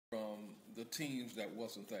the teams that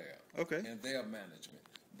wasn't there. Okay. And their management.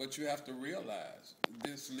 But you have to realize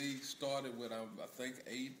this league started with, I think,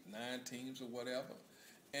 8, 9 teams or whatever.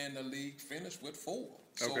 And the league finished with 4.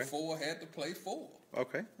 So Okay. 4 had to play 4.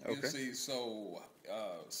 Okay. You Okay. see, so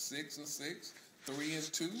 6 and 6, 3 and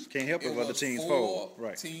 2. Can't help it if other teams 4 fold.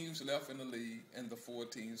 Right. teams left in the league, and the 4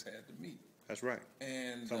 teams had to meet. That's right.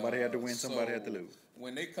 And Somebody had to win, somebody had to lose.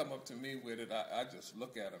 When they come up to me with it, I just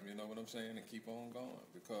look at them, you know what I'm saying, and keep on going.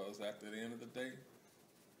 Because after the end of the day,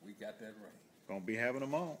 we got that ring. Gonna be having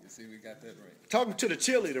them on. You see, we got that ring. Talking to the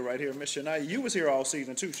cheerleader right here, Miss Shania. You was here all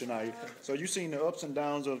season too, Shania. So you seen the ups and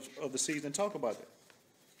downs of the season. Talk about that.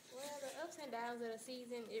 Well, the ups and downs of the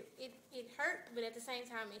season, it hurt, but at the same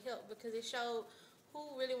time it helped because it showed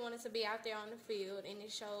who really wanted to be out there on the field, and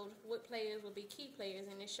it showed what players would be key players,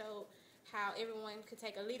 and it showed how everyone could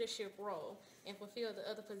take a leadership role and fulfill the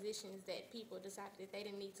other positions that people decided that they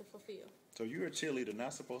didn't need to fulfill. So you're a cheerleader,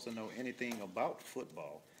 not supposed to know anything about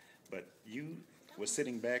football, but you were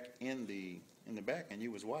sitting back in the back and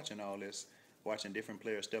you was watching all this, watching different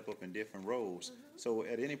players step up in different roles. So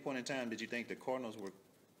at any point in time, did you think the Cardinals were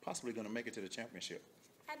possibly going to make it to the championship?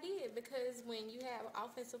 I did, because when you have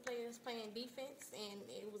offensive players playing defense and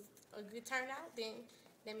it was a good turnout, then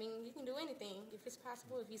that means you can do anything. If it's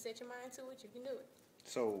possible, if you set your mind to it, you can do it.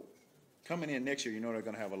 So coming in next year, you know they're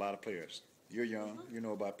going to have a lot of players. You're young. You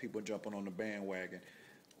know about people jumping on the bandwagon.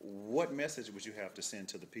 What message would you have to send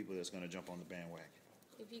to the people that's going to jump on the bandwagon?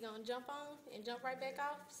 If you're going to jump on and jump right back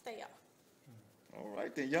off, stay off. All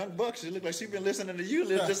right, then. Young Buck, she look like she's been listening to you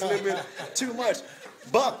just a little bit too much.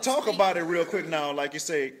 Buck, talk about it real quick now. Like you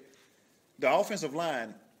say, the offensive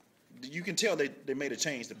line, you can tell they made a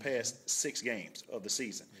change the past 6 games of the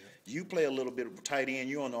season. Yeah. You play a little bit of tight end.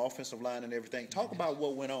 You're on the offensive line and everything. Talk about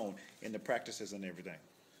what went on in the practices and everything.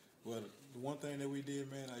 Well, the one thing that we did,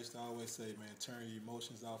 man, I used to always say, man, turn your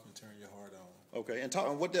emotions off and turn your heart on. Okay, and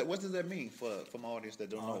what does that mean for my audience that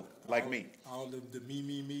don't know, like me? All the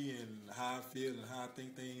me, and how I feel and how I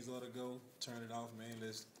think things ought to go, turn it off, man.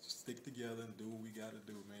 Let's stick together and do what we got to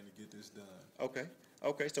do, man, to get this done.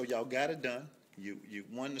 Okay, so y'all got it done. You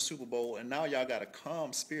won the Super Bowl, and now y'all got a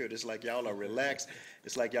calm spirit. It's like y'all are relaxed.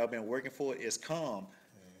 It's like y'all been working for it. It's calm.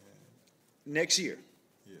 Next year,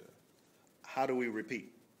 how do we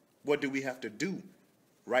repeat? What do we have to do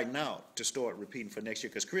right now to start repeating for next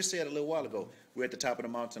year? Because Chris said a little while ago, we're at the top of the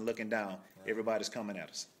mountain looking down. Right. Everybody's coming at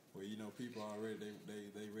us. Well, you know, people are already,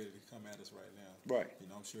 they ready to come at us right now. Right. You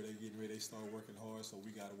know, I'm sure they're getting ready. They start working hard, so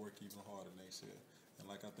we got to work even harder next year. And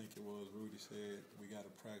like I think it was Rudy said, we got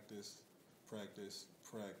to practice,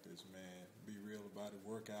 man. Be real about it.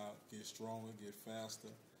 Work out, get stronger, get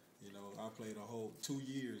faster. You know, I played a whole 2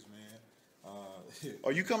 years, man.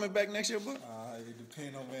 Are you coming back next year, Buck? It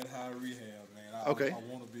depends on, man, how I rehab, man. I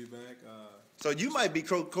want to be back. So you might be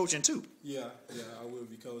coaching too. Yeah, I will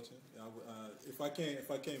be coaching. If I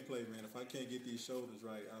can't play, man, if I can't get these shoulders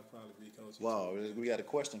right, I'll probably be coaching. Wow, we got a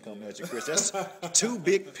question coming at you, Chris. That's 2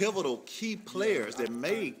 big, pivotal, key players that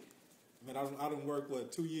made. Man, I done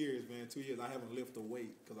worked 2 years, man. 2 years. I haven't lifted a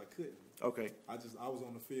weight because I couldn't. Okay. I was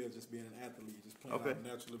on the field just being an athlete, just playing out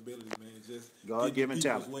natural ability, man. Just God-given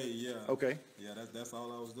talent. Way, yeah. Okay. Yeah, that's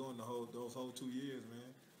all I was doing those whole 2 years,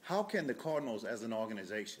 man. How can the Cardinals as an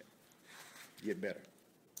organization get better?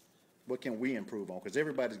 What can we improve on? Because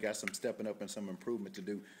everybody's got some stepping up and some improvement to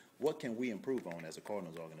do. What can we improve on as a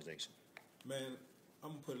Cardinals organization? Man,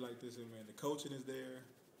 I'm going to put it like this, man. The coaching is there.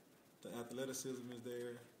 The athleticism is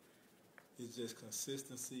there. It's just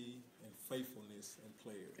consistency and faithfulness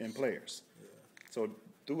in players. Yeah. So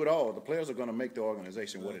through it all, the players are going to make the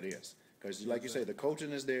organization what it is. Because like you say, the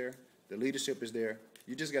coaching is there, the leadership is there.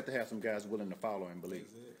 You just got to have some guys willing to follow and believe.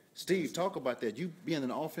 Steve, talk about that. You being an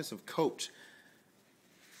offensive coach,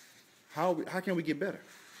 how can we get better?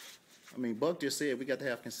 I mean, Buck just said we got to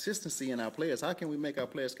have consistency in our players. How can we make our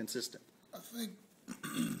players consistent? I think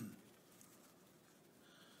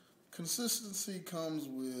consistency comes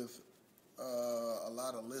with a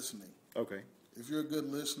lot of listening. Okay. If you're a good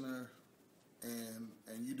listener and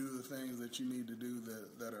you do the things that you need to do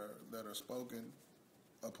that are spoken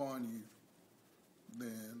upon you,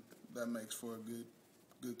 then that makes for a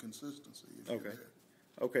good consistency. Okay.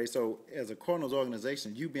 Okay, so as a Cardinals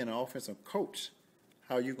organization, you being an offensive coach,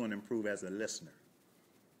 how are you going to improve as a listener?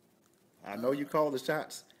 I know you call the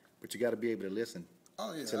shots, but you got to be able to listen.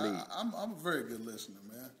 Oh yeah, to lead. I'm a very good listener,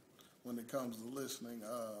 man. When it comes to listening,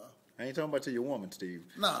 I ain't talking about to your woman, Steve.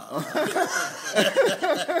 Nah.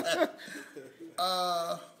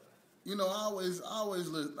 You know, I always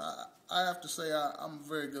listen. I have to say I'm a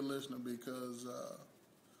very good listener because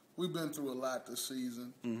we've been through a lot this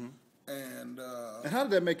season. Mm-hmm. And how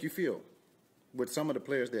did that make you feel with some of the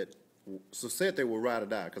players that So said they were ride or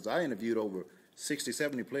die, because I interviewed over 60,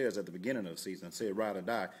 70 players at the beginning of the season, said ride or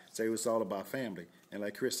die, say it was all about family. And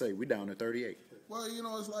like Chris said, we down to 38. Well,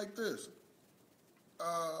 it's like this.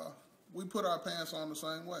 We put our pants on the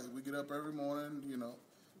same way. We get up every morning,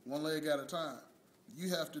 one leg at a time. You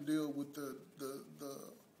have to deal with the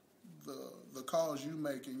calls you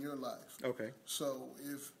make in your life. Okay. So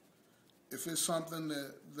if it's something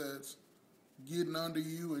that's getting under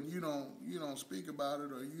you and you don't speak about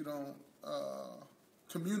it, or you don't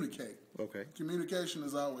communicate. Okay. Communication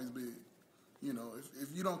is always big. If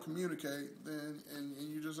you don't communicate, then and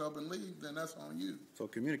you just up and leave, then that's on you. So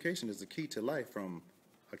communication is the key to life, from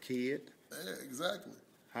a kid, Yeah, exactly.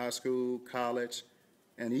 high school, college,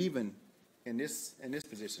 and even in this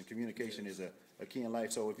position, communication is a key in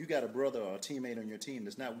life. So if you got a brother or a teammate on your team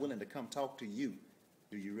that's not willing to come talk to you,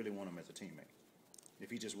 do you really want him as a teammate? If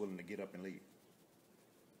he's just willing to get up and leave.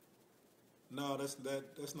 No, that's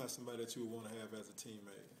not somebody that you would want to have as a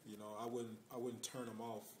teammate. I wouldn't turn him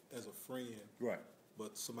off as a friend. Right.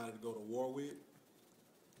 But somebody to go to war with,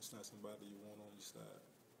 it's not somebody you want on your side.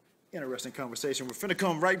 Interesting conversation. We're finna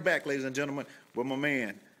come right back, ladies and gentlemen, with my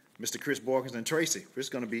man, Mr. Chris Borkins and Tracy. It's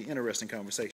going to be an interesting conversation.